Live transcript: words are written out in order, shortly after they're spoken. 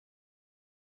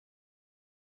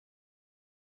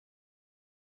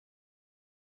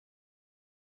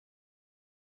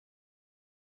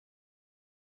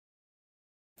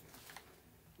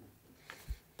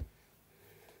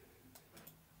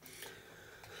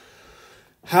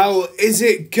How is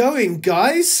it going,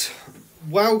 guys?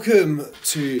 Welcome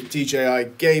to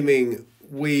DJI Gaming.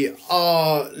 We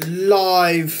are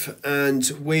live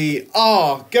and we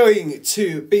are going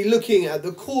to be looking at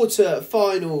the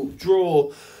quarter-final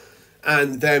draw,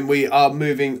 and then we are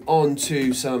moving on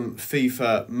to some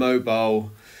FIFA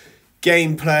mobile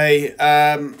gameplay.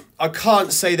 I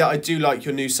can't say that I do like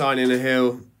your new signing,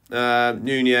 Hill.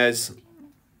 Nunez,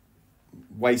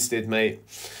 wasted, mate.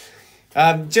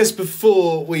 Just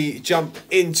before we jump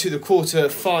into the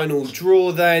quarter-final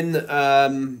draw then,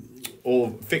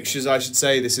 or fixtures I should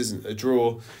say, this isn't a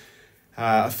draw.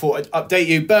 I thought I'd update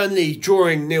you. Burnley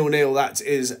drawing 0-0, that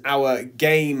is our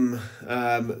game.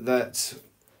 That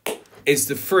is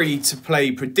the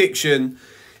free-to-play prediction.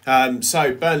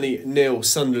 So Burnley 0,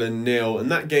 Sunderland 0,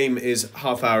 and that game is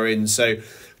half hour in. So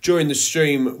during the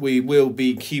stream, we will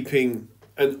be keeping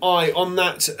an eye on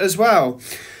that as well.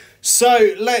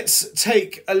 So let's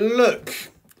take a look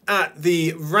at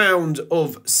the round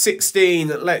of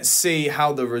 16. Let's see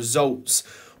how the results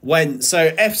went. So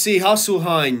FC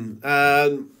Hasselheim,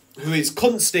 who is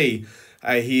Consti,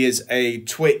 he is a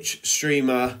Twitch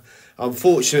streamer.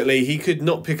 Unfortunately, he could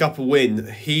not pick up a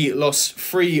win. He lost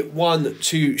 3-1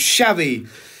 to Xavi.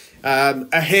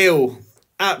 Ahil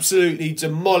absolutely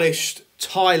demolished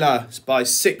Tyler by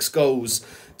 6 goals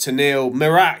to 0.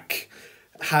 Mirak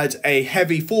had a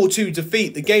heavy 4-2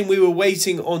 defeat. The game we were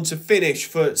waiting on to finish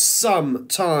for some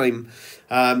time.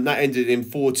 That ended in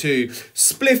 4-2.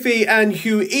 Spliffy and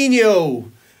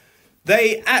Huinho,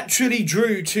 they actually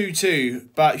drew 2-2,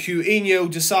 but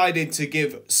Huinho decided to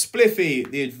give Spliffy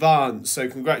the advance. So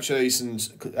congratulations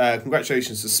to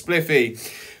Spliffy.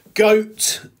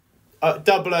 Goat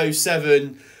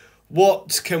 007.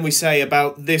 What can we say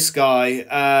about this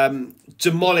guy?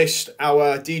 Demolished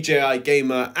our DJI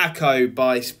gamer Akko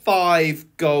by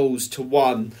 5 goals to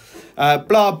 1.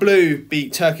 Blah Blue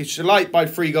beat Turkish Delight by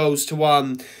 3 goals to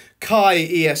 1. Kai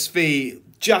ESV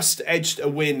just edged a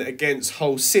win against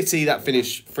Hull City. That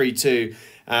finished 3-2.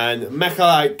 And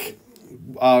Mechalike,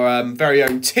 our very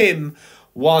own Tim,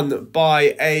 won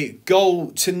by a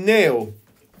goal to 0.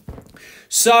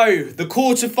 So, the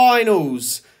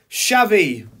quarterfinals.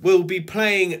 Xavi will be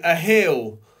playing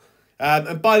Ahil.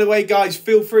 And by the way, guys,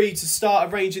 feel free to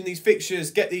start arranging these fixtures.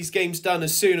 Get these games done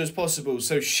as soon as possible.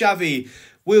 So Xavi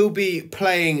will be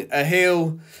playing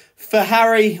Ahil. For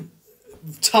Harry,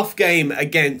 tough game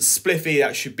against Spliffy.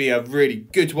 That should be a really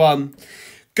good one.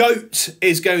 Goat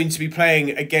is going to be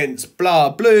playing against Blah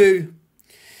Blue.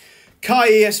 Kai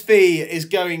ESV is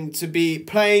going to be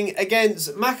playing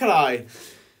against Makalai.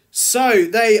 So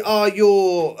they are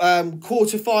your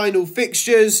quarter-final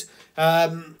fixtures.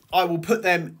 I will put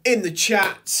them in the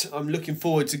chat. I'm looking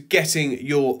forward to getting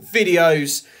your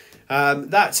videos.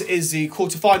 That is the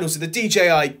quarterfinals of the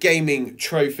DJI Gaming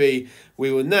Trophy.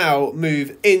 We will now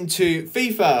move into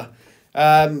FIFA.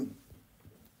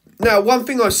 Now, one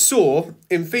thing I saw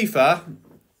in FIFA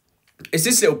is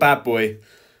this little bad boy.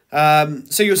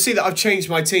 So you'll see that I've changed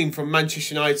my team from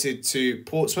Manchester United to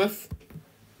Portsmouth.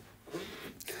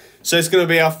 So it's going to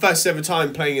be our first ever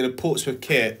time playing in a Portsmouth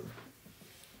kit.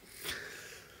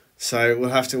 So we'll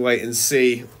have to wait and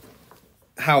see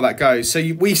how that goes. So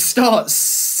we start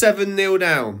 7-0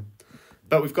 down,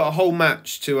 but we've got a whole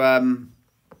match to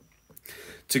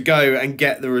go and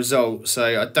get the result.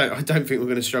 So I don't think we're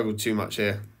going to struggle too much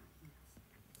here.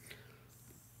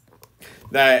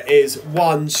 There is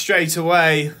one straight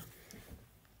away.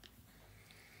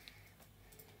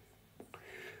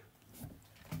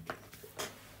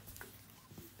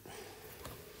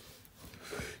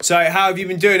 So, how have you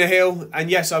been doing, Ahil? And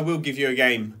yes, I will give you a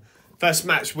game. First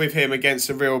match with him against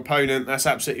a real opponent. That's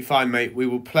absolutely fine, mate. We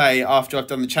will play after I've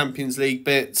done the Champions League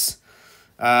bits.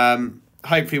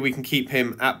 Hopefully, we can keep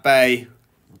him at bay.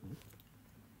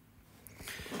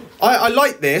 I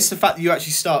like this, the fact that you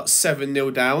actually start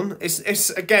 7-0 down.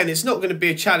 Again, it's not going to be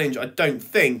a challenge, I don't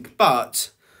think, but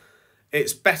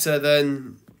it's better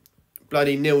than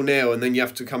bloody 0-0 and then you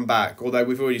have to come back. Although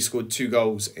we've already scored 2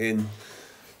 goals in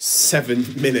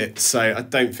 7 minutes, so I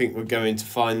don't think we're going to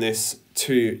find this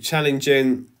too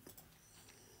challenging.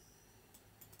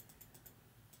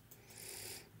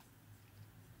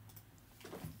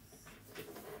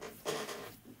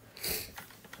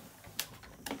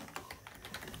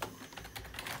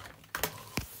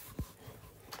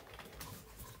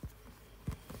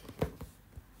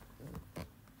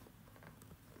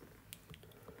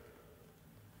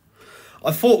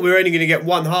 I thought we were only going to get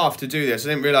one half to do this. I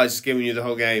didn't realise it's giving you the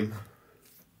whole game.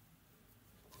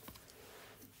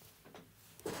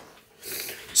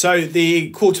 So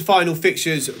the quarterfinal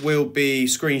fixtures will be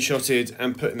screenshotted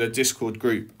and put in the Discord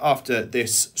group after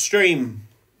this stream.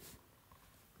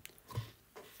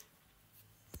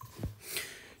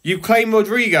 You claim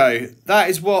Rodrigo. That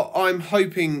is what I'm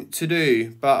hoping to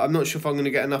do, but I'm not sure if I'm going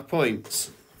to get enough points.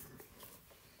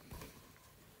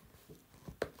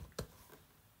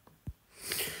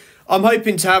 I'm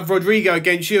hoping to have Rodrigo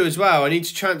against you as well. I need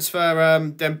to transfer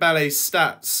Dembele's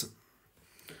stats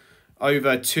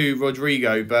over to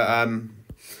Rodrigo, but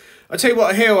I'll tell you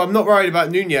what, Hill, I'm not worried about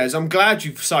Nunez. I'm glad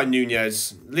you've signed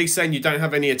Nunez. At least then you don't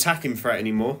have any attacking threat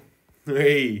anymore.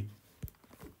 Hey.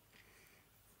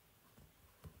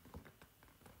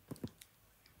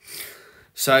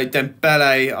 So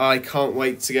Dembele, I can't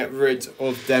wait to get rid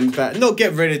of Dembele. Not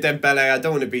get rid of Dembele, I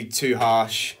don't want to be too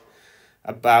harsh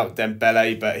about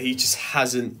Dembele, but he just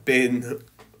hasn't been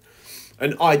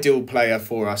an ideal player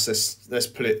for us. Let's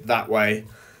put it that way.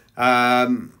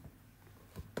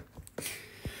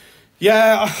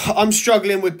 Yeah, I'm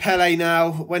struggling with Pele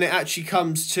now when it actually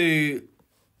comes to,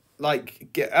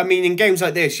 like, I mean, in games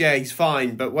like this, yeah, he's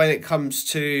fine, but when it comes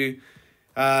to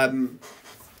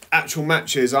actual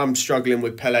matches, I'm struggling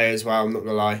with Pele as well, I'm not going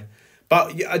to lie.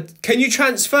 But can you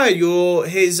transfer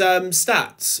his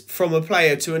stats from a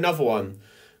player to another one?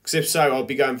 Because if so, I'll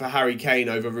be going for Harry Kane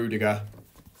over Rudiger.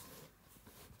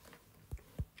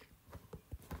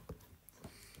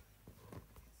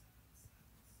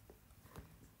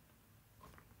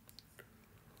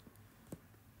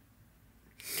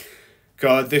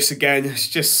 God, this again, it's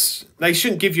just... They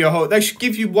shouldn't give you a whole... They should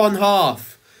give you one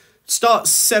half. Start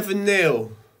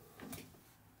 7-0.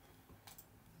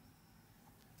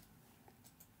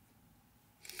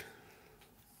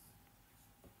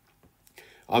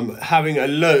 I'm having a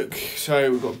look. So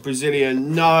we've got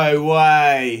Brazilian. No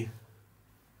way.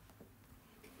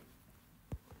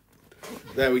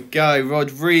 There we go.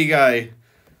 Rodrigo.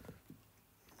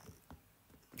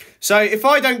 So if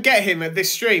I don't get him at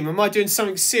this stream, am I doing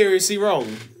something seriously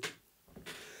wrong?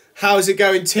 How's it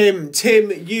going, Tim?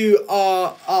 Tim, you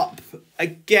are up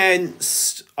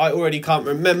against... I already can't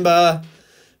remember.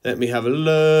 Let me have a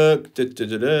look.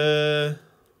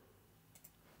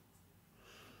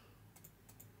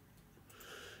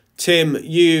 Tim,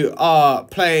 you are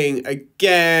playing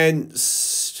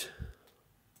against...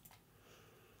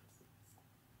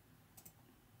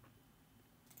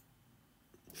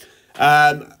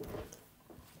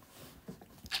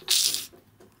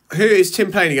 Who is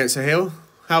Tim playing against, Hill?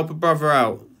 Help a brother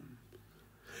out.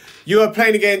 You are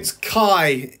playing against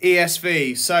Kai,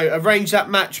 ESV. So arrange that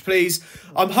match, please.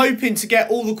 I'm hoping to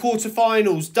get all the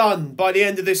quarterfinals done by the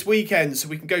end of this weekend so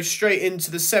we can go straight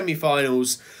into the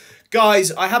semi-finals.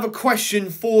 Guys, I have a question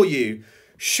for you.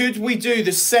 Should we do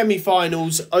the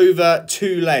semi-finals over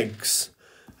 2 legs?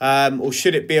 Or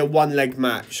should it be a 1-leg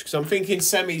match? Because I'm thinking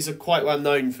semis are quite well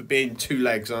known for being 2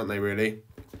 legs, aren't they, really?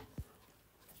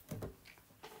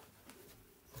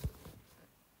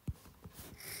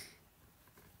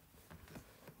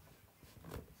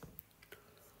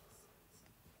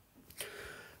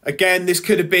 Again, this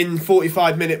could have been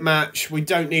 45-minute match. We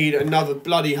don't need another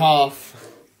bloody half.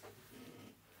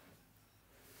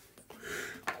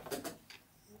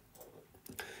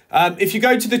 If you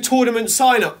go to the tournament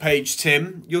sign-up page,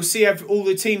 Tim, you'll see all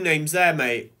the team names there,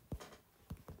 mate.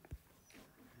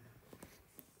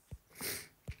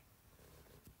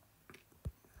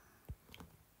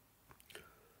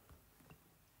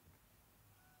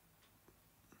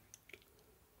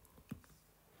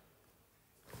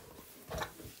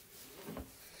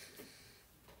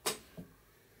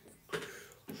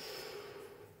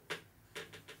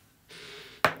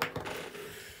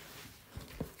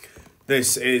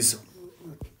 This is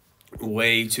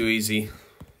way too easy.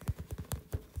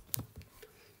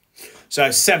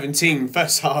 So 17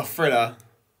 first half thriller.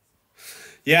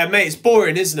 Yeah, mate, it's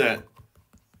boring, isn't it?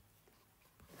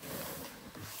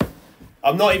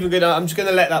 I'm just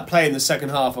gonna let that play in the second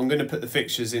half. I'm gonna put the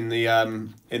fixtures in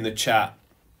the chat.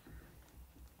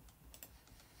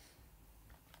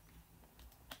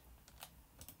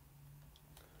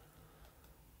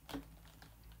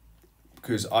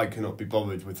 Because I cannot be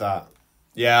bothered with that.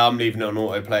 Yeah, I'm leaving it on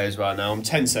autoplay as well now. I'm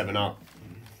 10-7 up.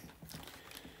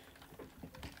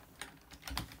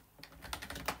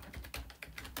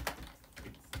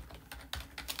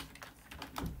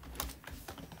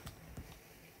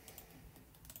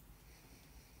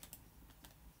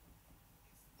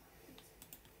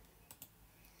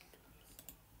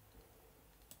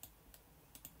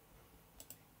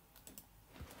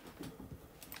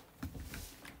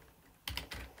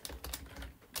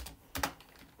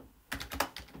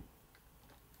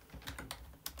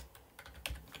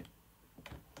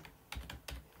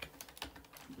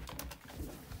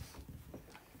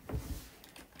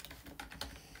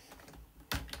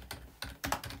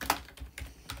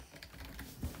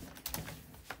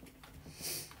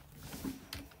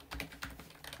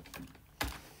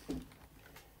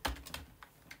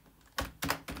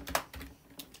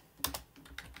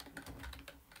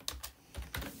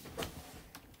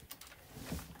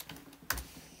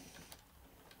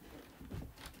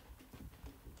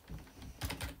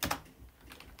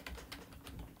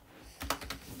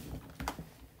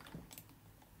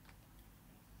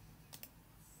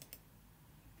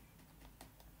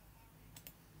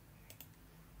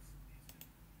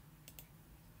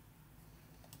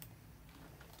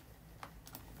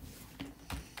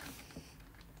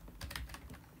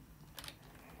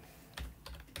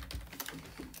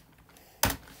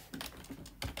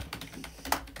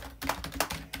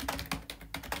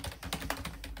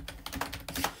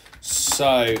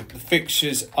 So the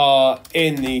fixtures are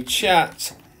in the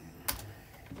chat.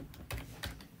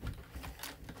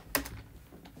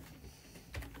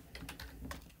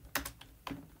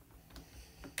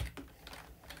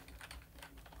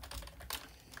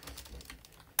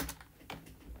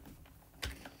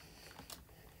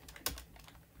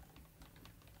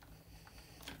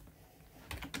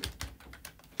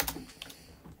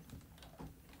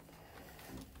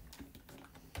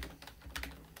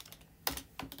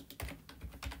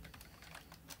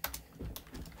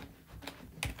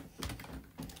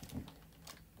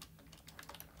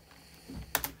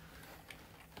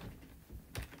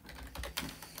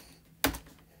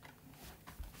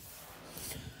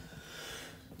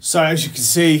 So as you can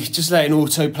see, just letting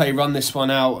autoplay run this one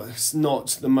out. It's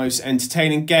not the most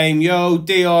entertaining game. Yo,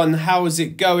 Dion, how is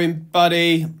it going,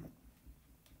 buddy?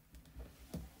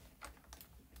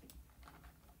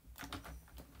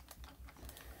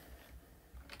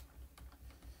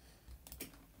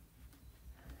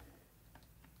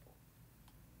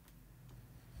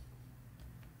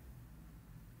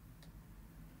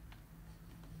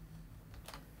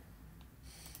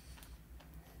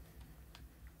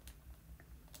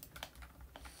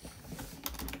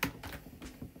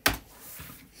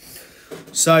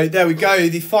 So there we go,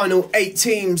 the final 8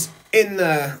 teams in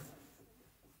there.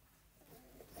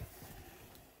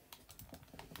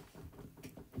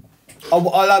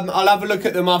 I'll have a look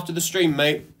at them after the stream,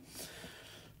 mate.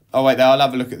 Oh wait, there, I'll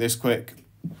have a look at this quick.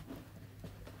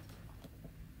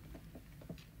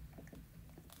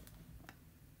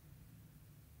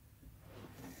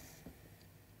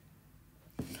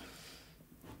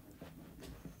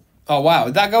 Oh wow,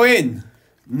 did that go in?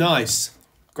 Nice.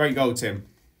 Great goal, Tim.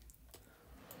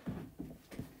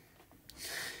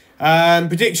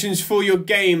 Predictions for your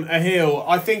game, Ahil.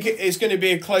 I think it's going to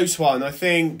be a close one. I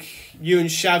think you and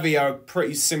Xavi are a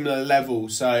pretty similar level,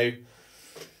 so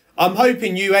I'm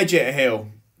hoping you edge it, Ahil.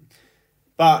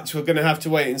 But we're going to have to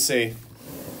wait and see.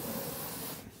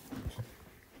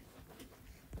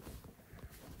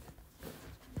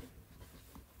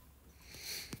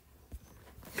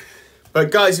 But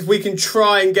guys, if we can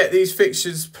try and get these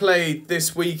fixtures played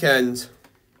this weekend,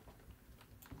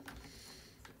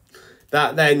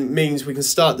 that then means we can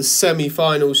start the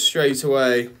semi-finals straight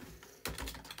away.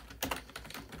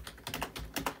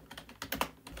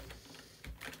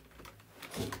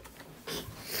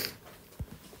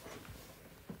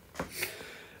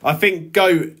 I think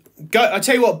Goat, I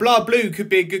tell you what, Blah Blue could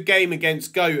be a good game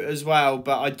against Goat as well,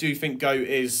 but I do think Goat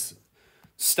is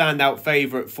standout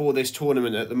favourite for this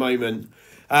tournament at the moment.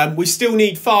 We still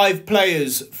need 5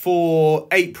 players for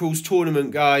April's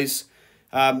tournament, guys.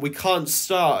 We can't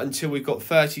start until we've got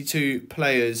 32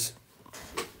 players.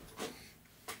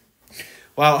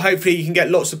 Well, hopefully you can get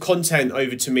lots of content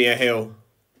over to Mia Hill.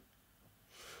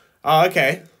 Oh,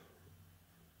 okay.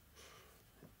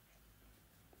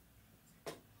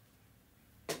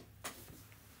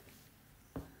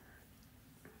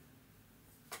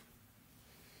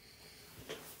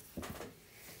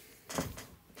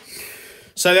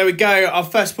 So there we go, our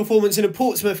first performance in a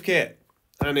Portsmouth kit.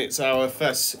 And it's our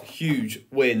first huge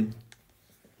win.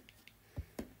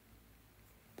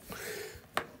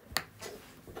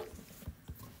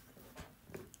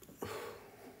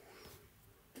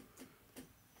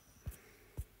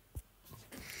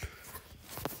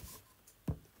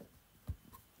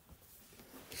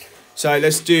 So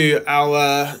let's do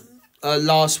our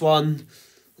last one.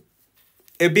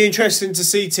 It'd be interesting to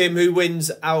see, Tim, who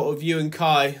wins out of you and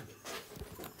Kai.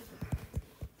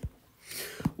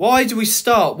 Why do we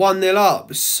start 1-0 up?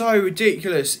 It's so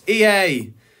ridiculous.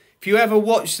 EA, if you ever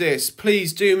watch this,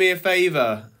 please do me a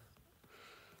favour.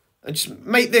 And just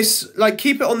make this, like,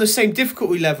 keep it on the same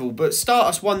difficulty level, but start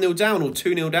us 1-0 down or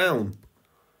 2-0 down.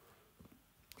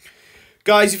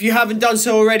 Guys, if you haven't done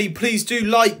so already, please do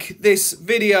like this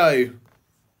video.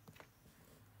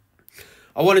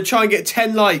 I want to try and get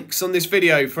 10 likes on this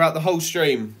video throughout the whole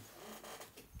stream.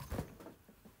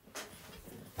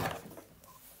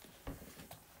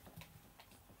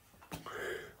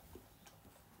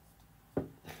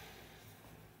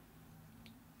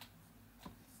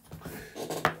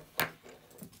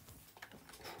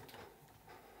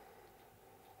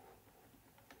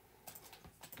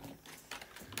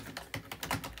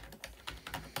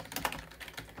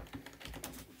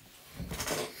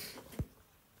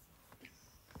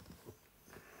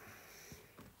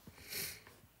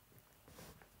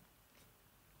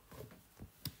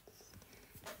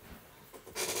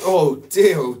 Oh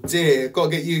dear, got to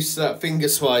get used to that finger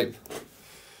swipe.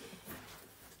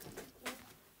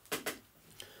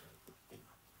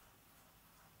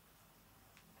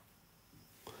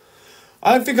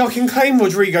 I don't think I can claim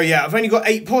Rodrigo yet. I've only got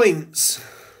 8 points.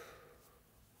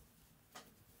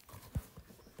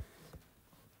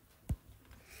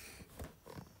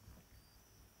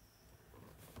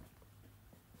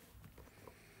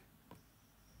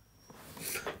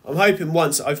 I'm hoping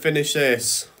once I finish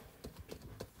this.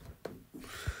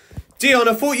 Dion,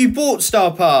 I thought you bought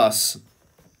Star Pass.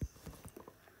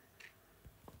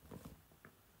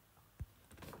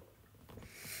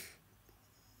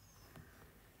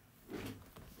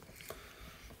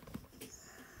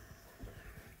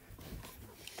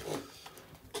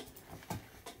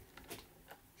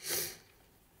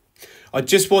 I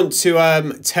just want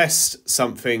to test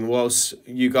something whilst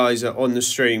you guys are on the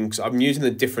stream, because I'm using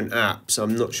a different app, so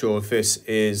I'm not sure if this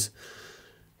is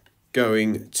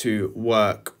going to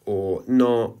work or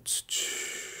not.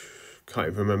 Can't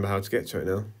even remember how to get to it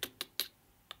now.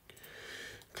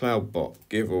 Cloudbot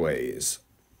giveaways.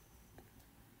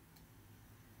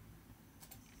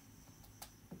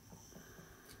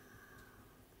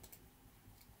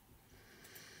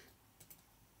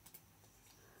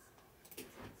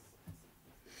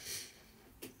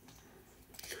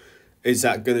 Is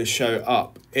that going to show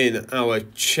up in our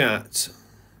chat?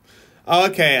 Oh,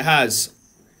 okay, it has.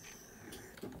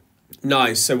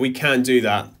 Nice, so we can do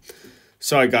that.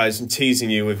 Sorry, guys, I'm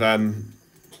teasing you with a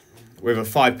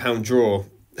 £5 draw.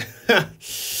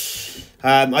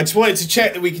 I just wanted to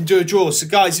check that we can do a draw. So,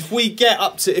 guys, if we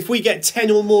get 10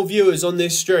 or more viewers on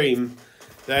this stream,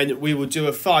 then we will do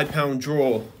a £5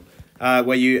 draw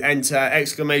where you enter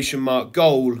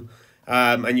 !goal.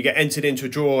 And you get entered into a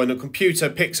draw, and the computer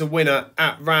picks a winner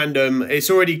at random. It's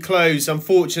already closed,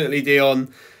 unfortunately,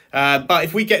 Dion. But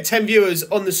if we get 10 viewers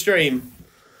on the stream,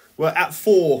 we're at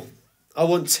 4. I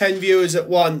want 10 viewers at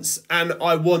once, and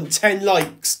I want 10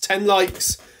 likes. 10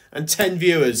 likes and 10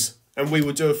 viewers. And we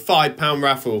will do a £5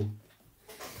 raffle.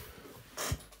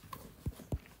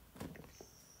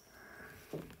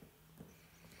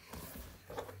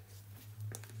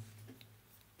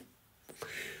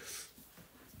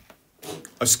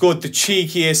 I scored the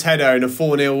cheekiest header in a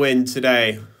 4-0 win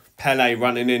today. Pele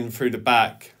running in through the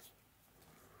back.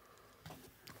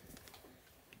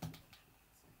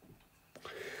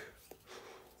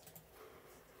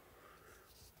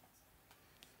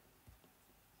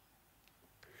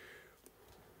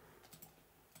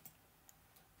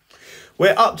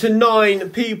 We're up to 9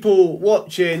 people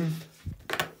watching.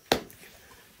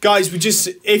 Guys,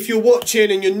 if you're watching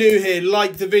and you're new here,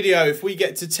 like the video. If we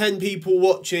get to 10 people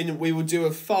watching, we will do a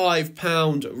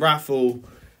 £5 raffle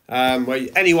where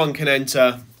anyone can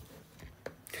enter.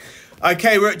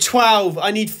 Okay, we're at 12.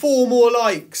 I need 4 more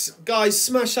likes. Guys,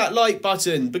 smash that like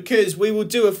button, because we will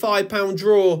do a £5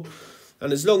 draw.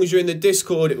 And as long as you're in the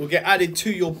Discord, it will get added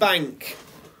to your bank.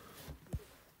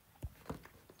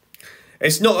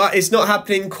 It's not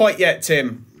happening quite yet,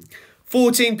 Tim.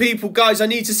 14 people. Guys, I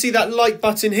need to see that like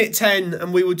button hit 10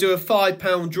 and we will do a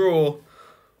 £5 draw.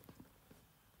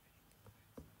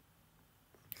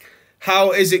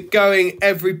 How is it going,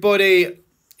 everybody?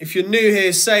 If you're new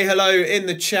here, say hello in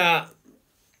the chat.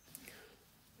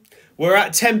 We're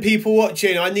at 10 people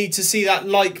watching. I need to see that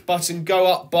like button go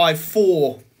up by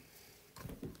 4.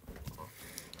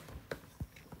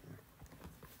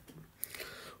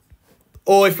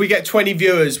 Or if we get 20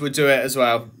 viewers, we'll do it as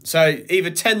well. So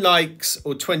either 10 likes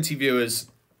or 20 viewers.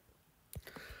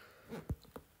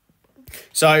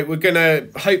 So we're going to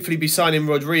hopefully be signing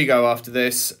Rodrigo after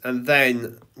this. And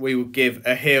then we will give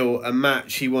Ahil a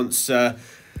match. He wants to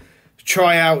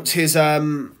try out his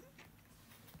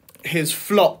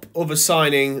flop of a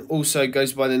signing. Also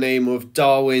goes by the name of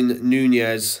Darwin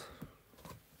Nunez.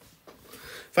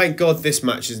 Thank God this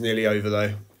match is nearly over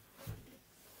though.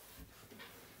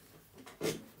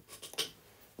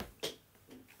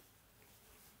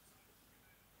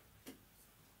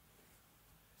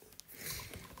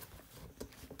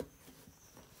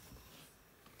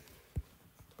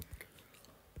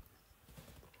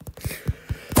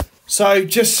 So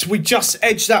we just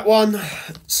edged that one.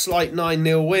 Slight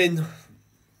 9-0 win.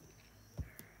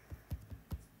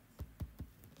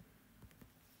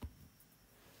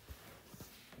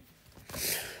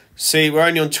 See, we're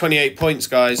only on 28 points,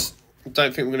 guys. I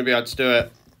don't think we're going to be able to do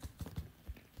it.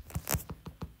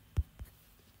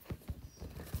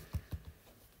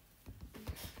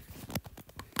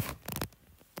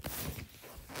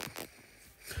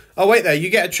 Oh, wait there. You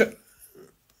get a...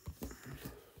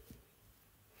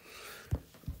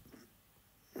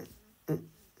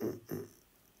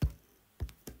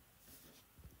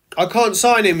 I can't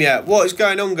sign him yet. What is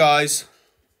going on, guys?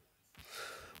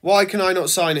 Why can I not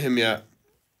sign him yet?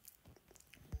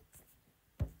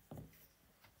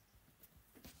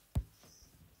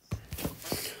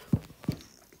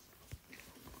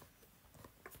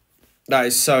 That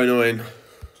is so annoying.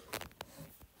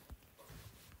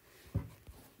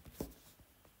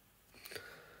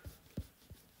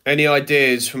 Any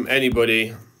ideas from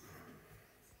anybody?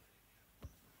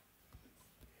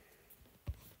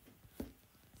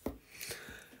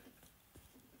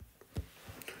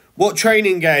 What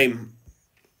training game?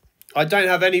 I don't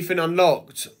have anything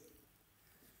unlocked.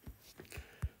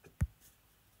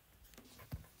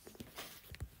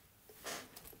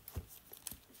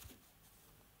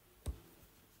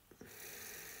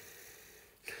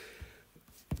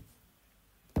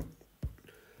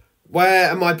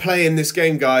 Where am I playing this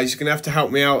game, guys? You're going to have to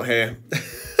help me out here.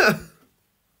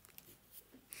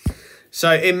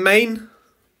 So, in main.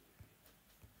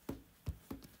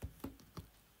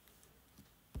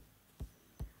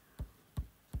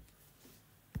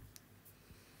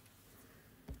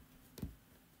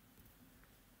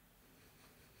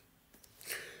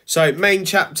 So, main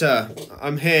chapter.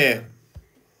 I'm here.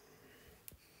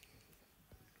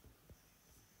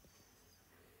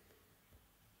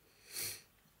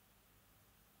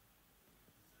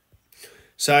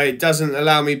 So it doesn't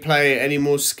allow me play any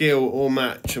more skill or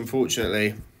match,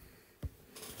 unfortunately.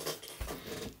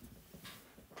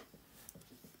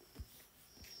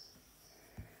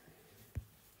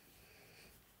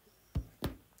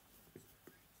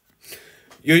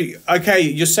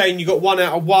 You're saying you got 1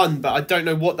 out of 1, but I don't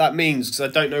know what that means because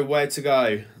I don't know where to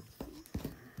go.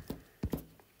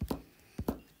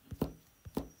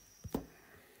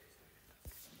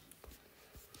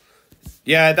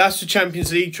 Yeah, that's the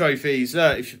Champions League trophies.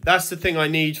 Look, if that's the thing I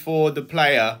need for the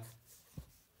player.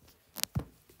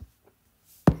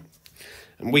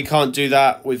 And we can't do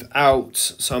that without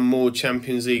some more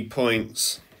Champions League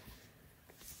points.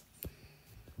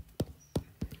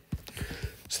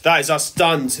 So that is us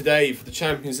done today for the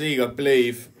Champions League, I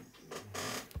believe.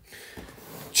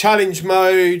 Challenge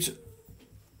mode.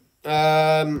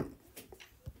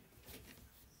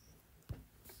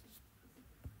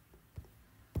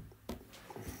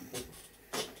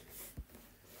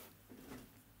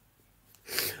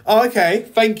 Oh, okay.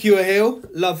 Thank you, Ahil.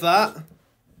 Love that.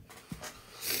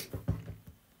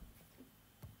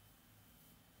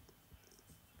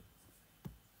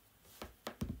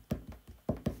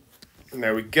 And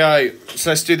there we go.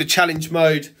 So let's do the challenge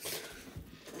mode.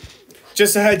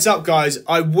 Just a heads up, guys.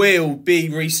 I will be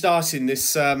restarting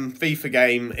this FIFA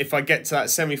game if I get to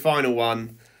that semi-final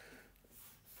one.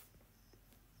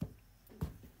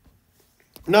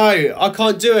 No, I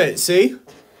can't do it, see?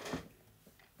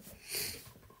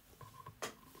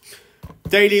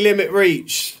 Daily limit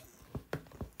reached.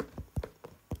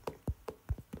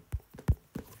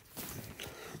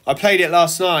 I played it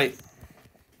last night.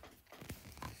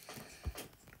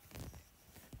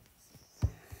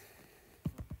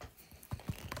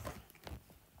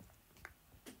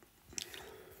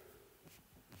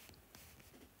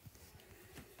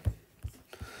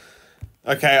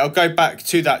 Okay, I'll go back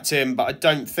to that, Tim, but I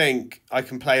don't think I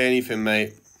can play anything,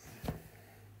 mate.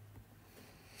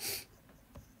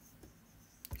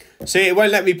 See, it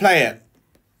won't let me play it.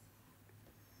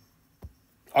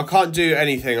 I can't do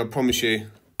anything, I promise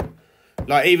you.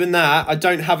 Like, even that, I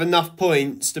don't have enough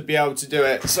points to be able to do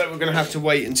it. So we're going to have to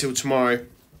wait until tomorrow.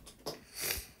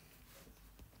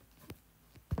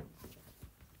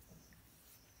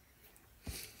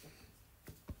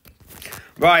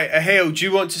 Right, Ahil, do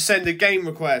you want to send a game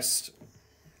request?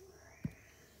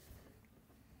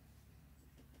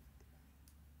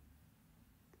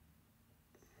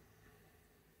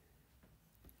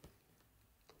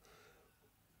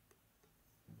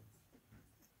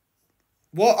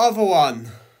 What other one?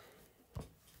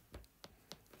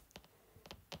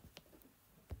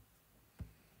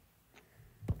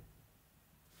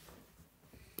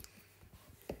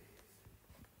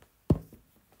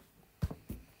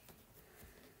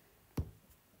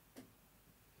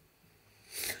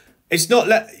 It's not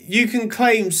you can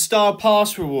claim Star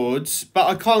Pass rewards, but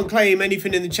I can't claim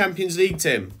anything in the Champions League,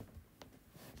 Tim.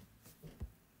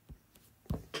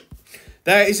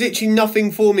 There is literally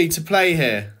nothing for me to play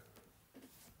here.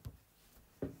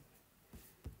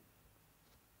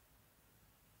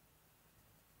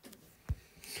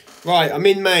 Right, I'm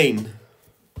in main.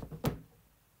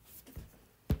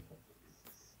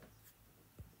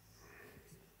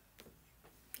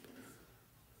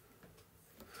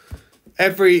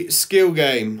 Every skill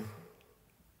game.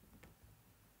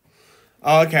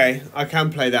 Oh, okay, I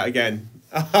can play that again.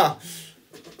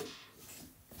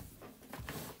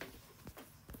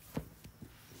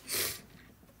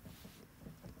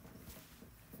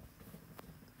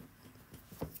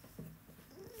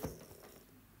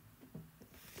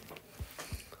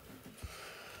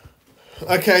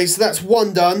 Okay, so that's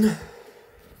one done.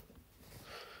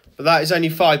 But that is only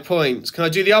 5 points. Can I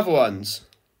do the other ones?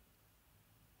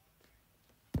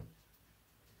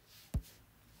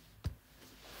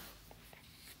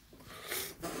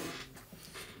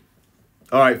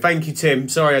 All right, thank you, Tim.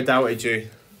 Sorry I doubted you.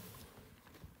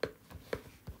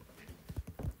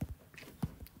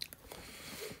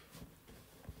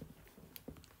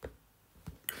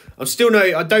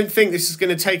 I don't think this is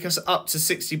going to take us up to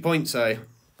 60 points, though.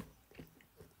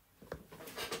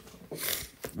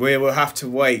 We will have to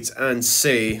wait and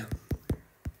see.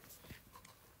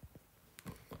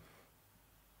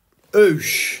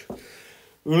 Oosh.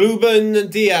 Ruben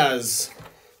Diaz.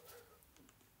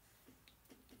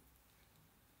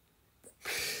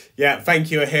 Yeah,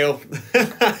 thank you, Ahil.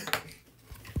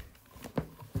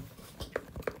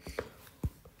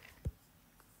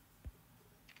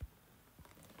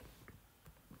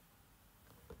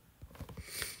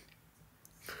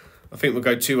 I think we'll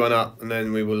go 2-1 up and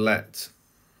then we will let...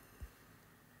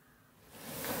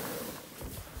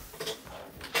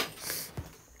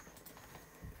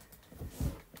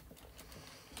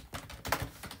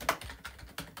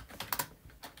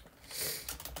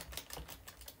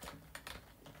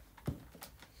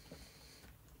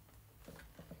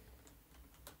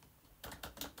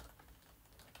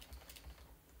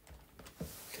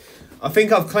 I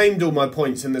think I've claimed all my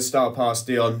points in the Star Pass,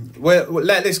 Dion. We'll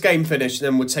let this game finish and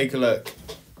then we'll take a look.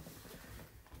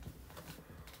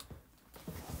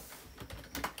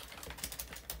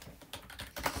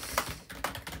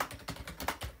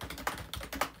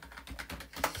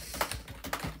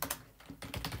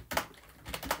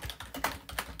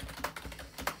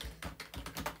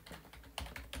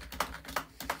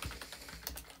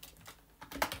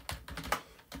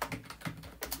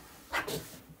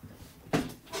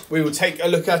 We will take a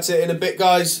look at it in a bit,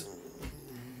 guys.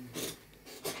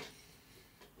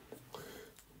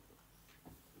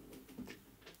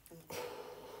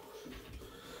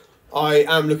 I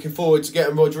am looking forward to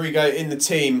getting Rodrigo in the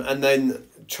team and then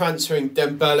transferring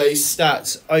Dembele's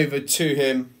stats over to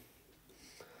him.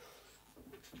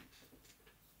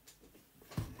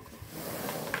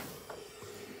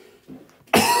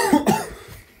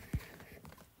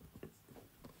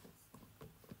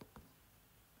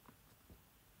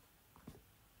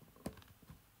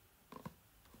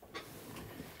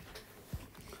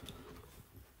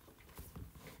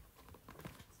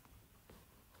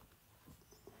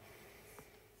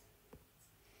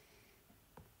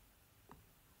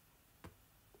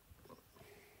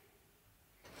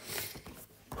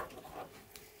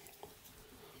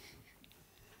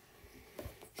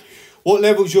 What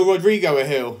level's your Rodrigo a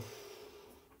hill?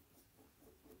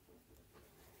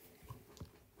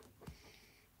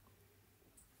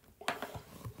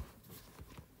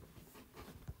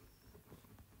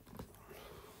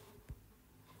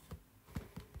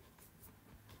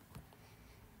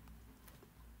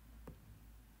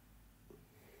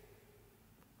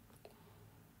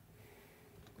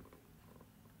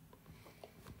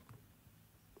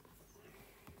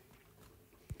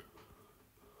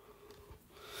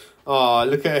 Oh,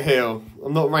 look at a hill.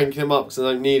 I'm not ranking him up because I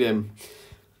don't need him.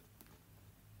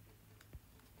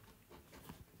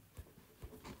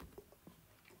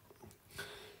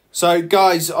 So,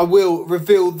 guys, I will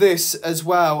reveal this as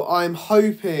well. I'm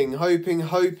hoping to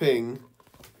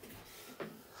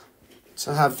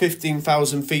have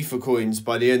 15,000 FIFA coins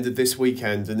by the end of this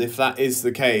weekend. And if that is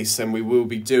the case, then we will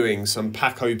be doing some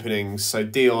pack openings. So,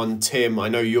 Dion, Tim, I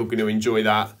know you're going to enjoy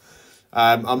that.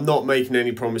 I'm not making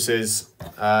any promises.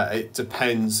 It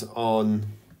depends on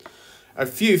a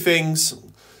few things.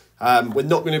 We're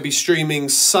not going to be streaming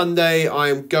Sunday. I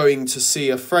am going to see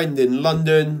a friend in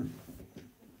London.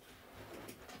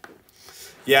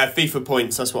 Yeah, FIFA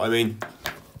points, that's what I mean.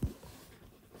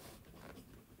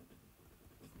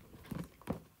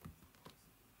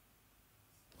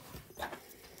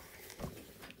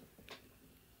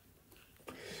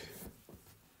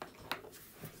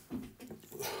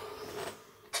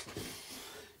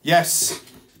 Yes.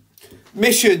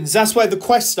 Missions, that's where the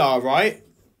quests are, right?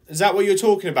 Is that what you're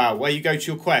talking about, where you go to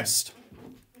your quest?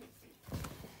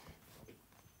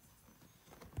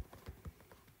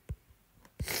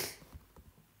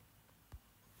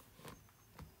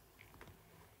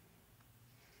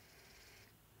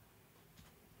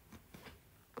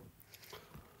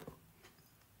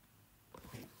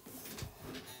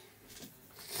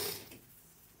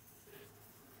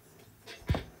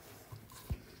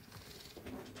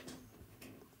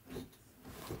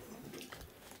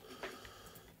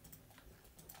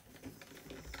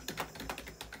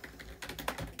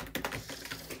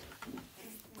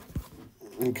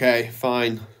 Okay,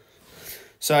 fine.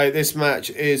 So this match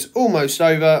is almost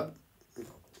over.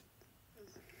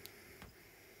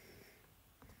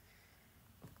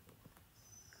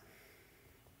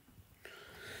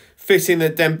 fitting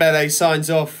that Dembele signs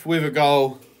off with a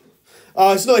goal.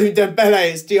 Oh, it's not even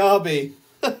Dembele, it's Diaby.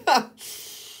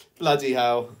 Bloody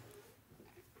hell.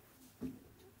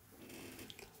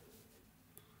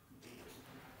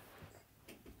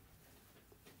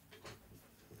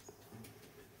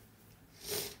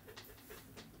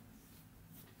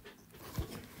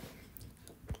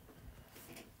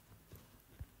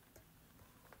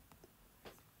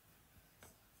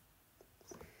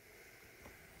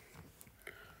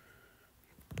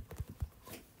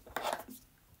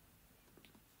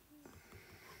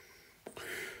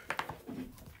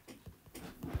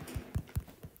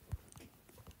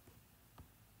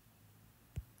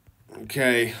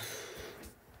 Okay.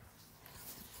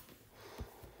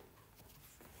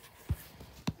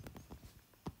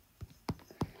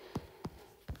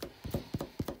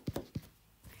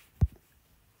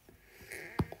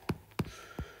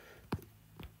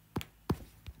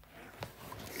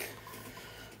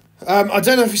 I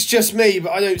don't know if it's just me,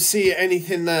 but I don't see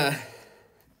anything there.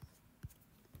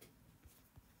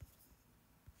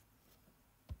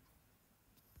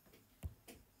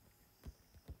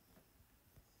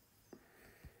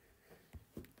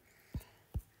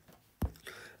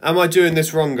 Am I doing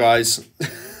this wrong, guys?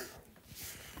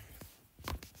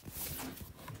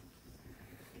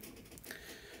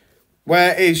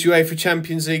 Where is UEFA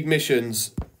Champions League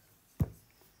missions?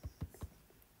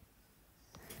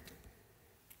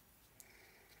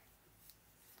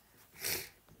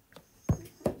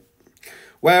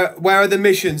 Where are the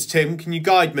missions, Tim? Can you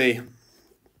guide me?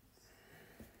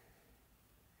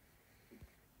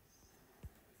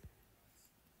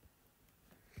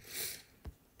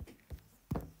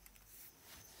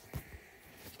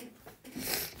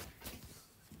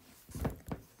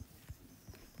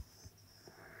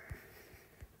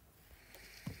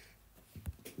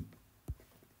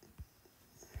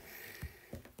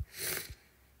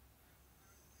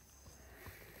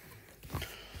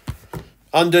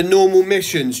 Under normal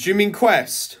missions, do you mean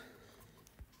quest?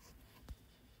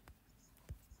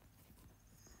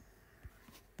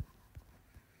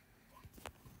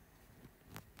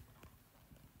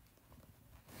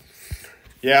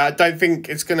 Yeah, I don't think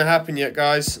it's going to happen yet,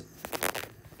 guys.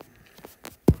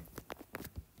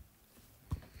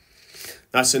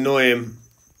 That's annoying.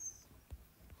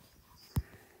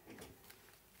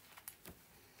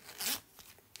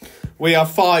 We are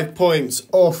 5 points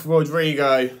off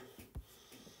Rodrigo.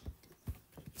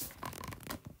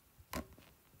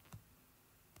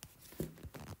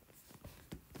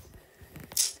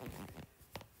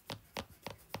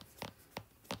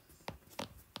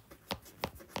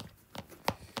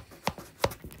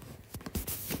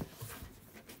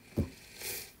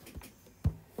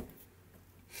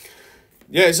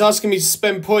 Yeah, it's asking me to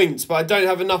spend points, but I don't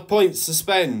have enough points to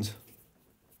spend.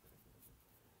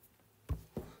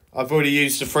 I've already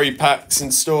used the 3 packs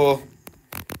in store.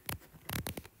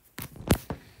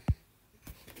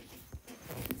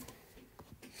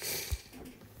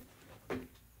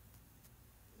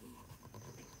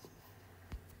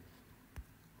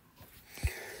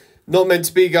 Not meant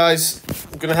to be, guys.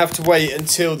 I'm going to have to wait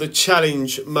until the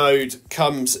challenge mode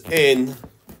comes in.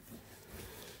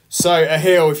 So,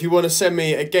 Ahil, if you want to send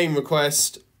me a game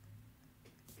request.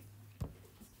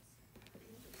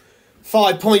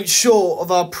 5 points short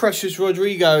of our precious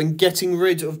Rodrigo and getting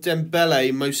rid of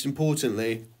Dembele, most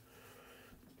importantly.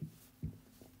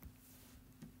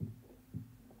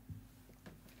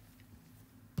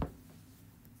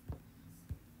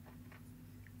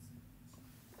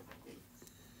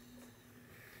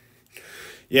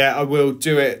 Yeah, I will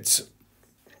do it.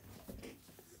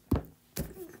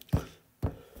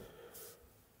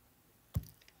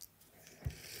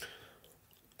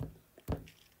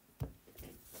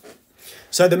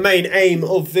 So the main aim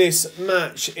of this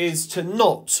match is to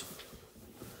not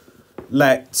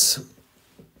let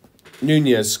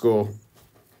Nunez score.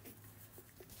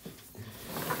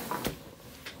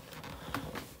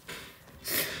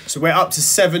 So we're up to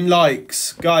 7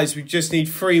 likes. Guys, we just need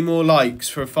 3 more likes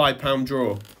for a £5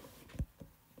 draw.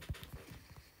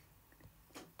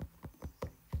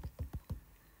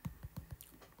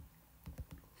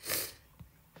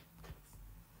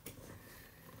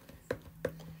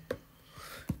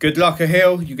 Good luck,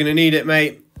 Ahil. You're going to need it,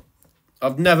 mate.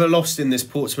 I've never lost in this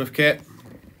Portsmouth kit.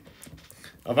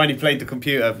 I've only played the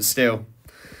computer, but still.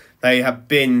 They have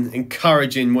been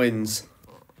encouraging wins.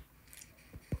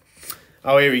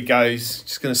 Oh, here he goes.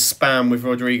 Just going to spam with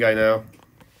Rodrigo now.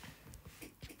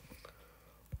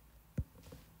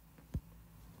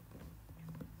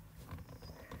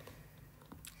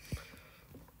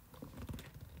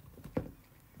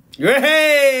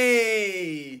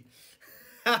 Hey!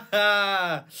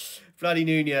 Bloody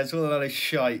Nunez, what a lot of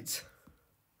shite.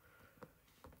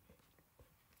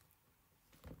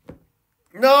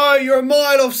 No, you're a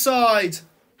mile offside.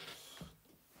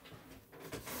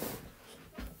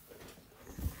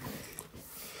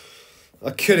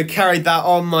 I could have carried that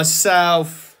on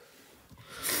myself.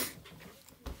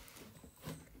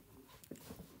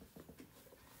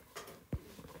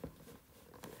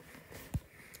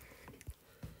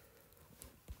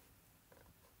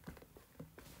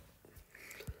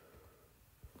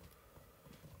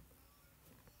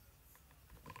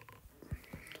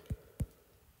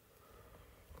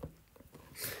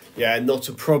 Yeah, not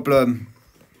a problem.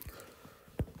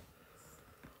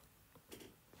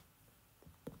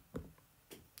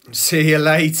 See you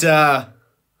later.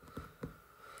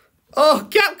 Oh,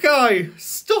 Gapco!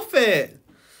 Stop it!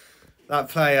 That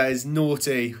player is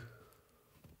naughty.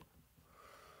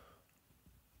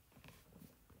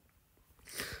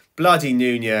 Bloody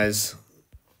Nunez.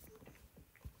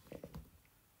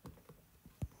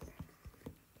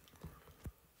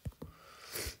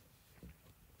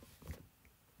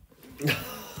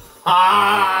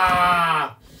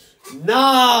 Ah!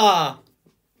 Nah!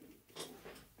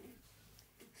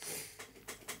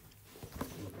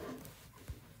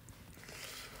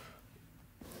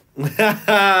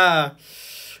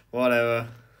 Whatever.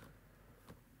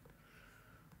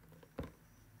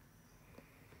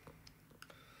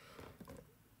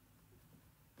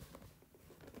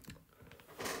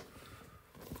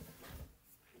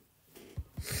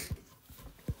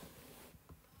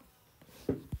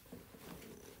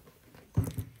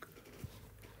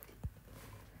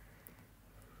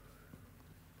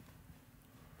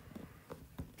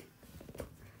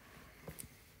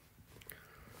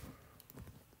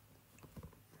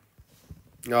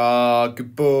 Ah,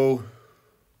 good ball.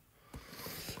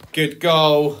 Good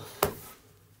goal.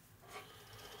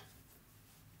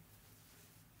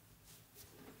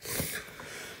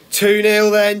 Two 0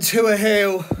 then, to a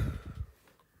hill.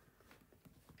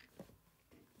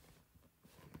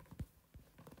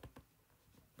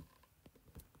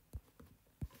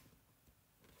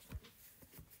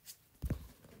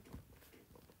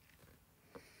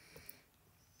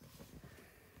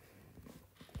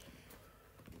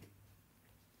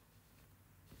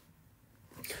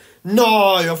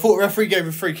 No, I thought the referee gave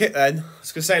a free kick then. I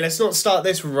was going to say, let's not start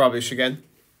this rubbish again.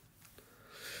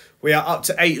 We are up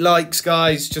to 8 likes,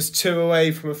 guys. Just 2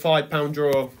 away from a £5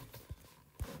 draw.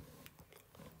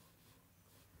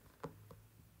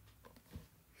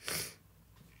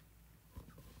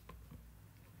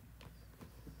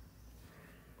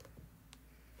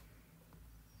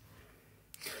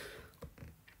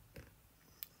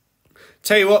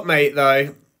 Tell you what, mate,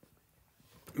 though.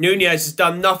 Nunez has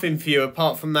done nothing for you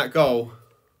apart from that goal.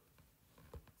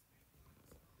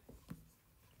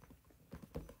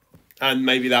 And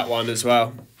maybe that one as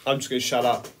well. I'm just going to shut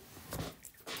up.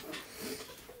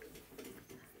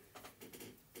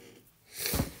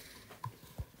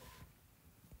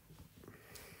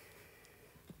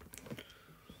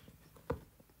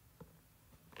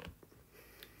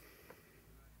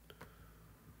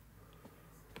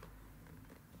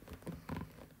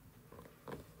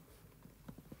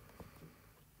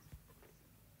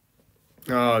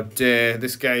 Oh dear,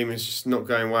 this game is just not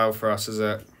going well for us, is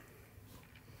it?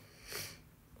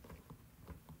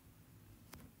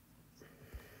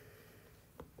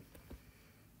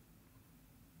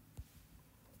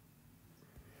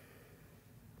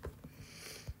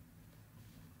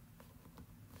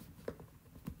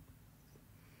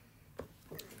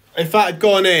 If that had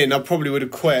gone in, I probably would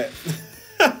have quit.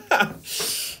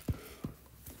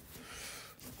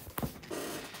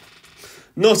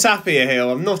 Not happy, Hill.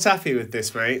 I'm not happy with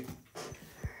this, mate.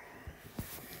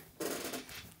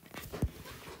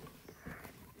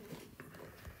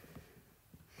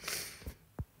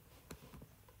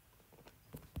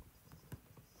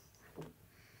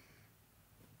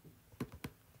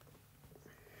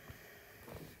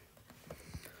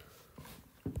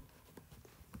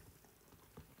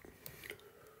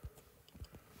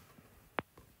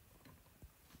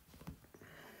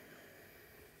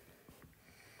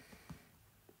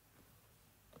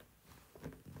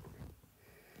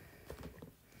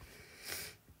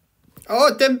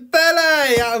 Oh,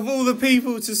 Dembele! Out of all the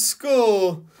people to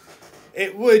score,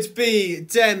 it would be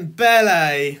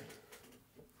Dembele.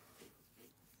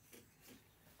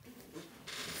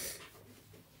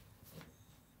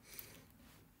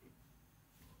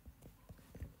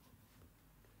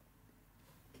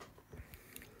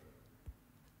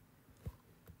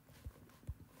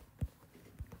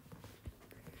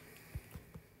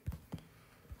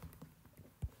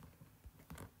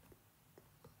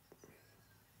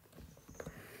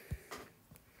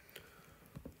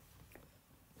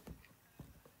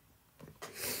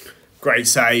 Great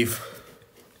save.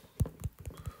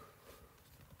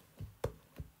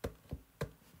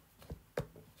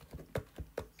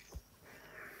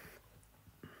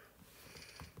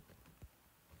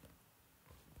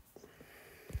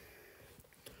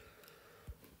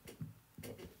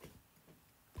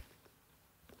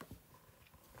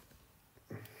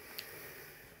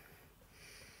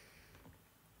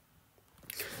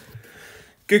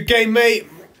 Good game, mate.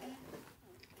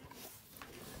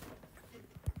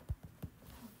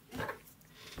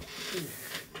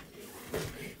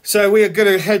 So we are going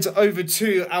to head over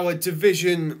to our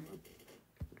division,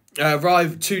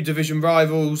 two division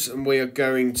rivals, and we are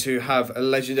going to have a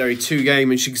legendary 2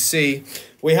 game. As you can see,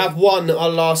 we have won our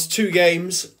last 2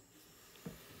 games.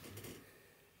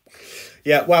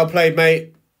 Yeah, well played,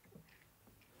 mate.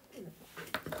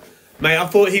 Mate, I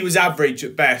thought he was average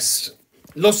at best.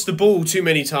 Lost the ball too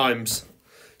many times.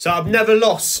 So I've never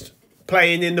lost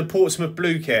playing in the Portsmouth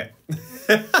blue kit.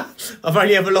 I've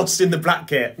only ever lost in the black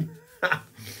kit.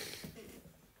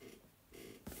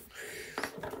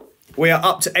 We are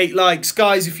up to 8 likes.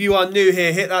 Guys, if you are new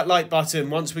here, hit that like button.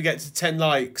 Once we get to 10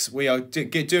 likes, we are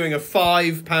doing a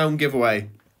 £5 giveaway.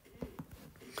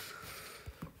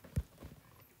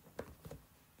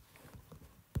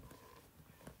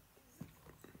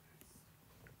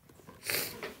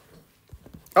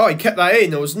 Oh, he kept that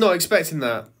in. I was not expecting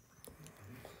that.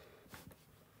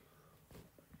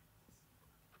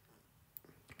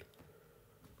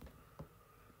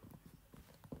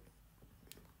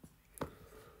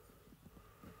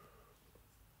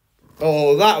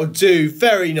 Oh, that'll do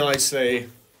very nicely.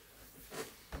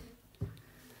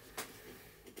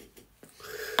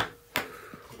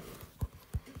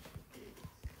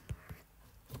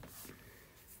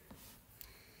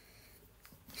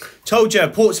 Told you,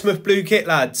 Portsmouth blue kit,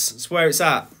 lads. That's where it's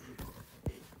at.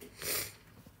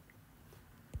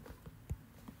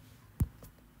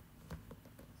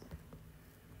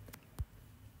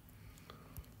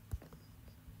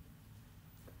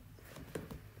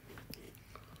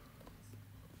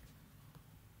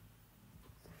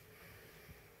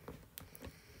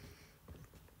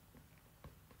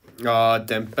 Ah, oh,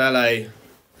 Dembele.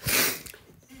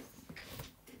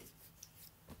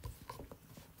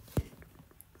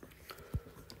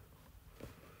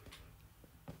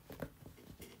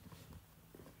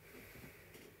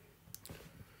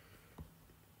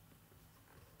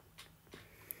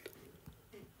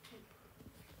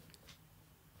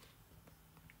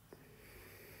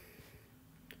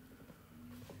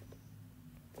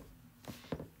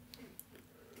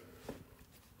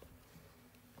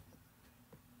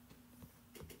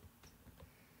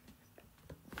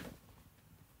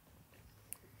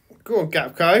 Go on,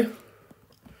 Gapco.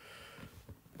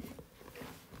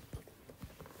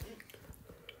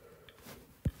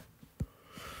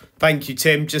 Thank you,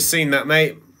 Tim. Just seen that,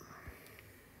 mate.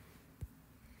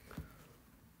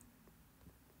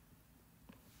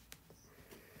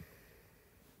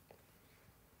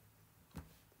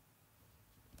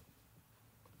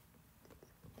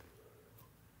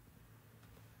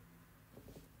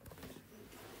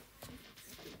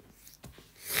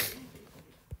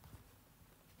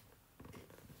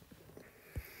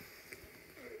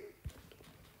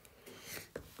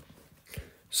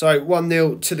 So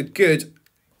 1-0 to the good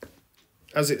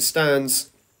as it stands.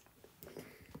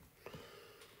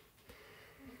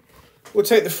 We'll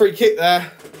take the free kick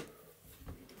there.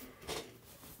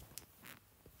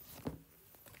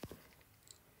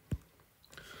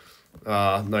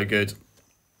 Ah, no good.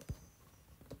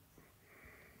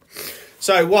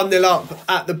 So 1-0 up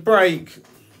at the break.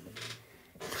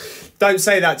 Don't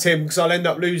say that, Tim, because I'll end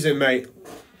up losing, mate.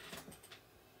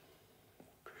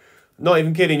 Not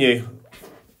even kidding you.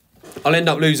 I'll end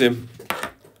up losing.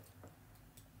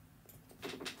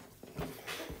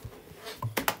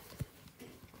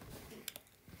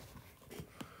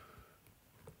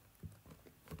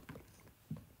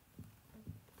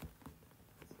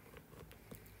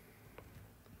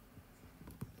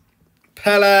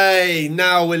 Pele,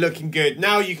 now we're looking good.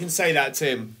 Now you can say that,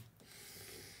 Tim.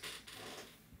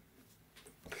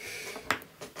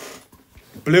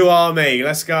 Blue Army,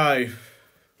 let's go.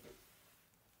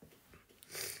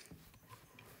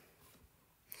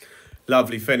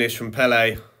 Lovely finish from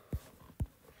Pele.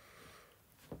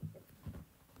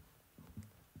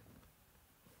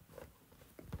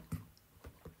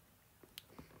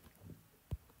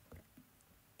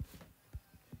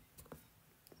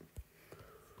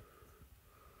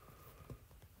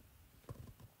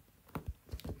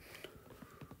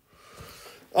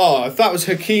 Oh, if that was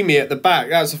Hakimi at the back,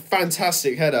 that was a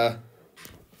fantastic header.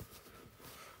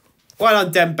 Well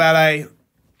done, Dembele.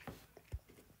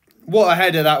 What a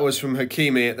header that was from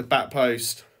Hakimi at the back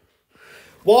post.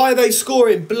 Why are they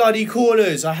scoring bloody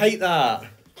corners? I hate that.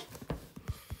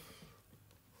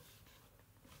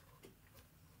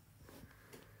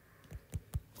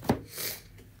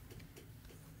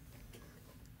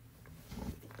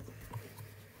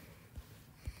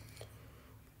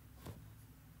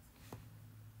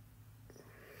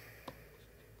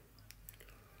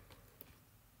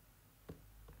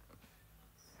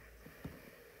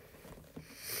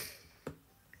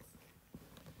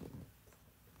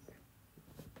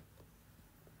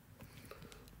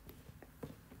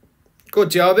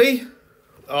 Good, Jarby.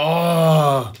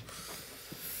 Oh,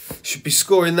 should be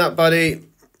scoring that, buddy.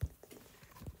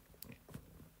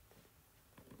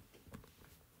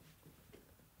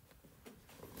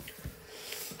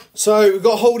 So we've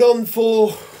got to hold on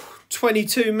for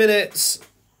 22 minutes.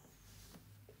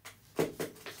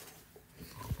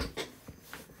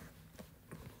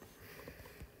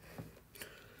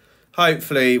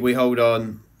 Hopefully we hold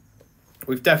on.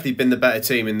 We've definitely been the better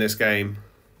team in this game.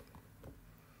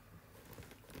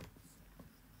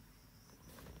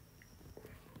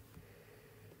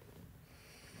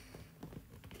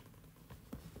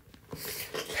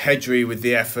 Pedri with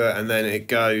the effort, and then it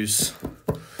goes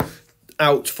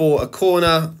out for a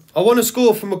corner. I want to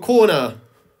score from a corner.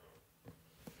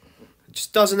 It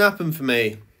just doesn't happen for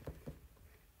me.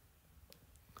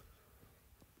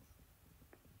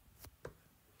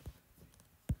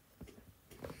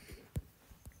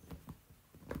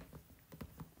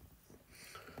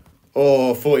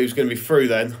 Oh, I thought he was going to be through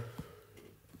then.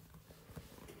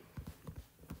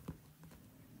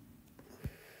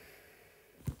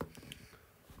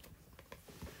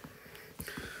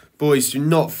 Boys, do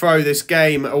not throw this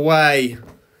game away.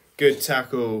 Good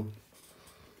tackle.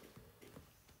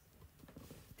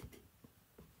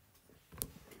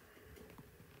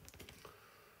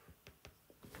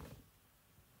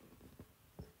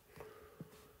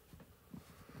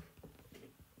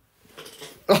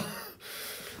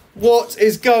 What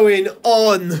is going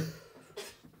on?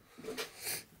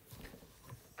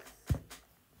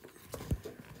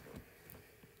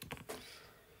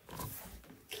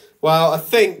 Well, I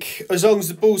think as long as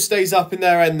the ball stays up in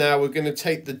their end now, we're going to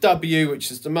take the W, which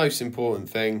is the most important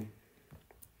thing.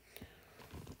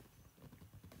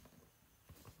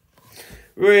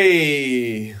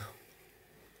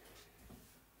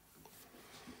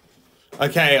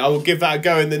 Okay, I will give that a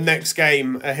go in the next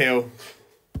game, Ahil.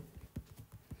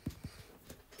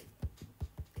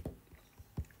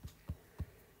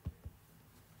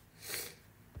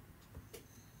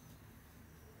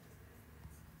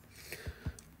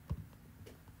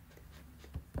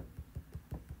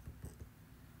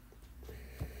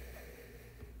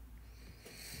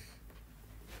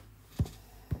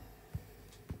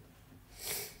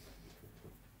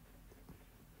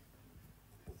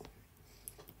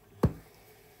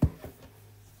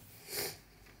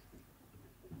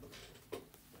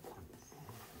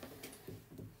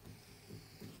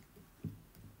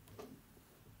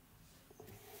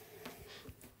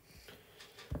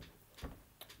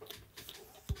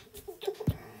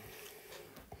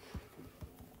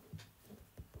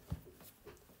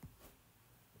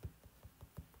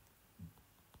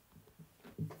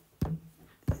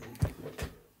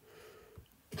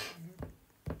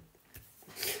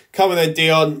 Come on then,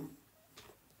 Dion.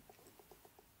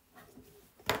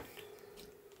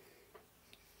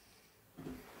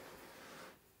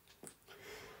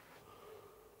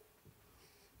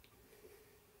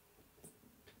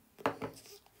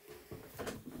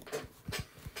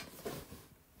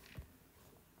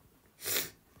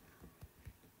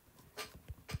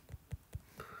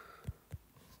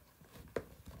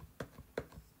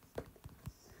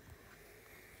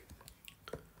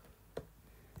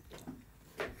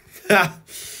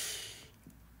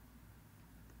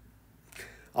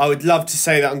 I would love to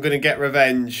say that I'm going to get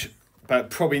revenge,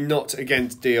 but probably not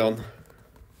against Dion.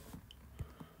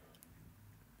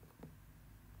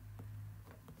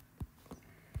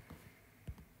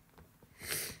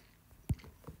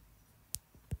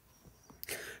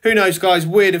 Who knows, guys?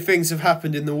 Weirder things have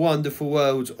happened in the wonderful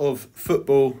world of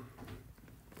football.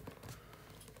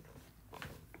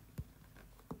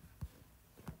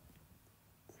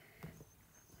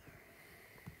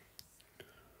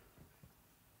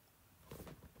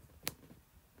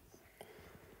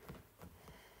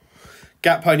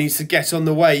 Gakpo needs to get on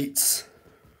the weights.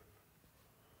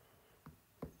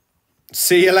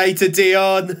 See you later,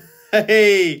 Dion.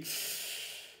 Hey.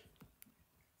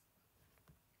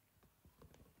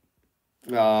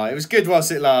 Ah, it was good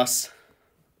whilst it lasts.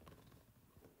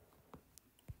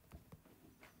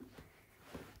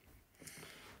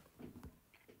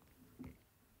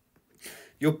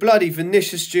 You're bloody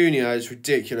Vinicius Jr. is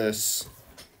ridiculous.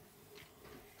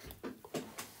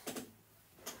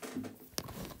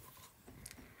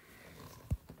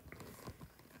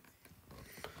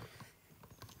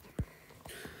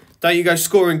 Don't you go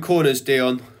scoring corners,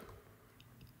 Dion.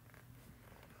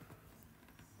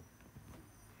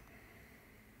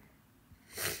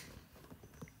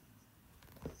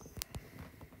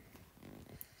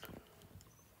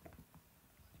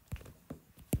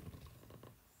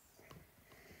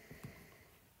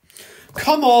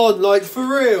 Come on, like, for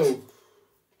real.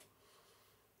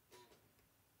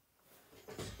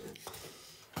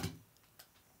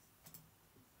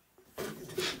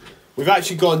 We've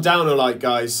actually gone down a light,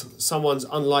 guys. Someone's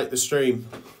unliked the stream.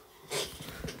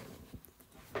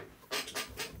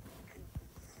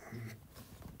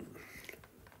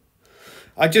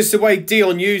 The way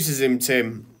Dion uses him,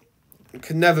 Tim. I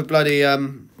could never bloody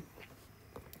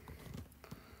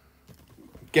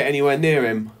get anywhere near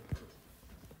him.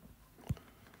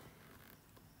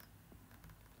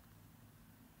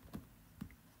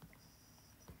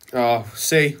 Oh,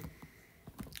 see?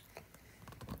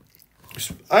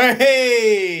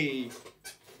 Hey!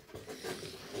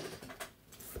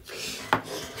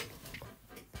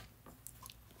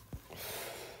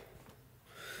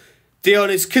 Dion,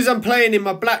 it's because I'm playing in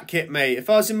my black kit, mate. If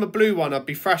I was in my blue one, I'd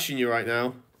be thrashing you right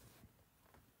now.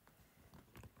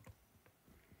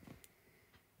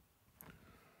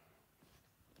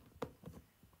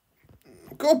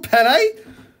 Go on, Pele!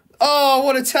 Oh,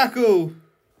 what a tackle!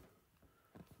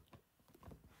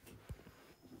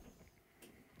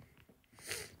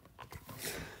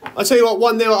 I'll tell you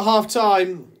what, 1-0 at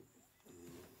half-time.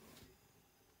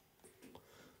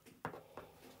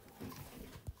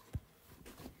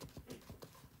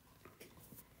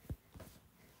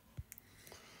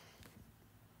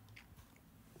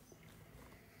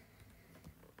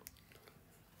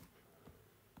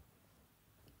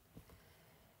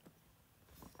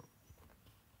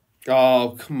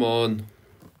 Oh, come on.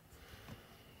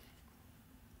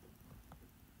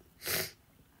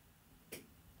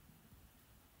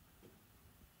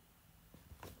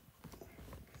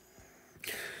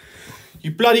 You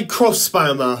bloody cross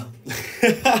spammer.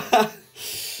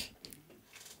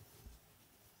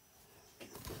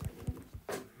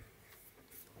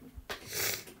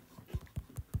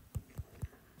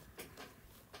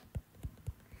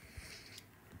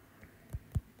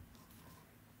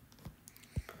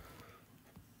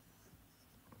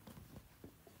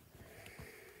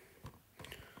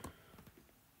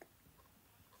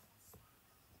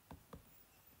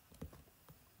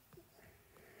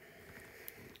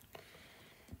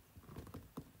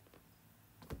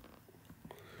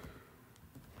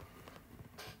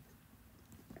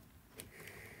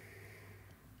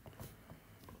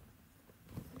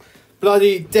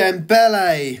 Bloody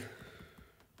Dembele.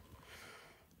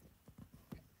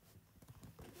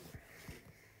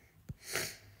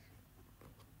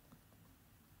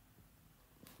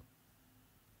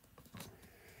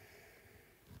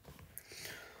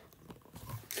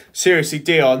 Seriously,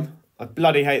 Dion, I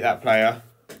bloody hate that player.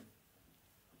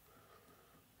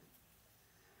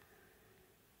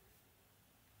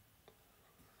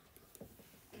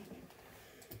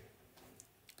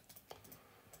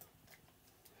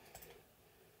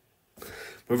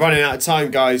 We're running out of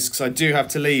time, guys, because I do have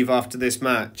to leave after this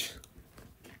match.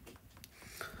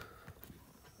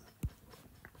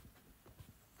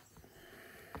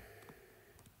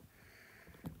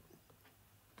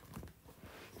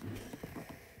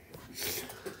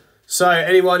 So,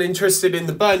 anyone interested in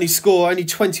the Burnley score? Only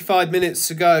 25 minutes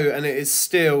to go, and it is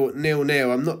still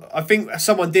 0-0. I think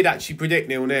someone did actually predict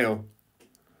 0-0.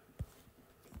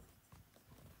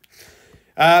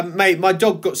 Mate, my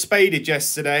dog got spaded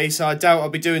yesterday, so I doubt I'll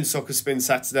be doing Soccer Spin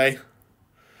Saturday.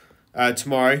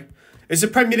 Tomorrow. Is the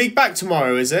Premier League back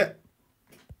tomorrow, is it?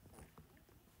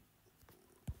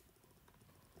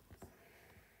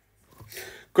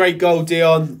 Great goal,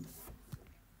 Dion.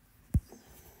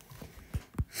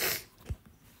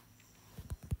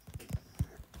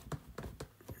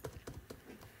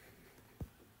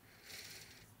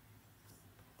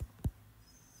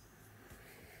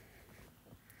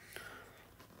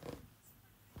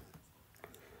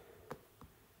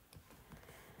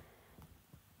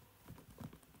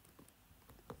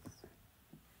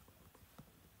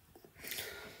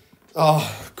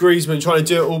 Oh, Griezmann trying to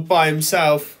do it all by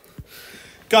himself.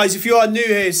 Guys, if you are new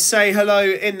here, say hello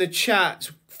in the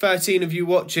chat. 13 of you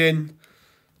watching.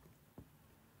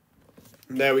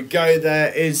 There we go.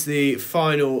 There is the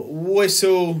final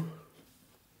whistle.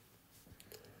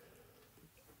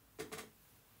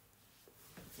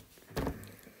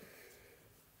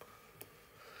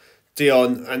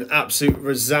 Dion, an absolute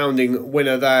resounding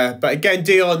winner there. But again,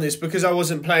 Dion, it's because I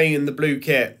wasn't playing in the blue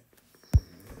kit.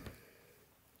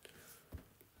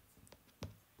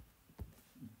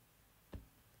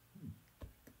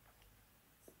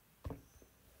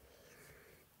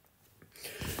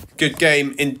 Good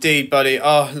game indeed, buddy.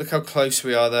 Oh, look how close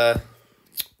we are there.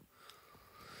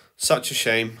 Such a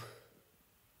shame.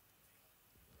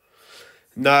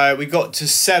 No, we got to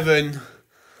 7.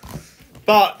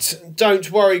 But don't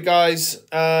worry, guys.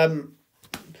 I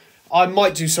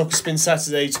might do Soccer Spin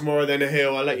Saturday tomorrow, then a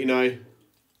hill. I'll let you know.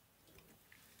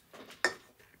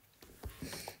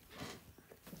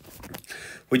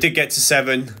 We did get to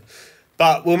 7.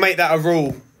 But we'll make that a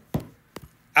rule.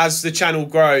 As the channel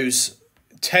grows,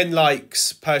 10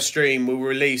 likes per stream will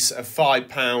release a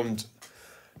 £5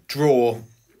 draw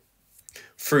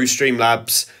through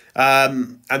Streamlabs.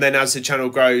 And then as the channel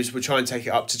grows, we'll try and take it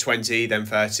up to 20, then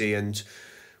 30, and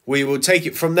we will take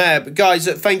it from there. But guys,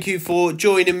 thank you for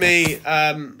joining me.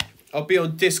 I'll be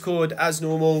on Discord as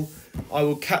normal. I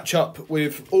will catch up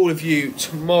with all of you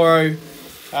tomorrow.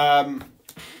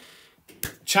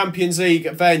 Champions League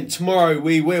event tomorrow.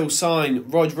 We will sign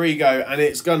Rodrigo, and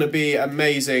it's going to be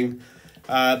amazing.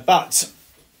 But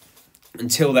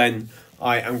until then,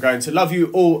 I am going to love you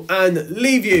all and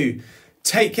leave you.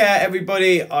 Take care,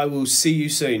 everybody. I will see you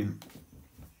soon.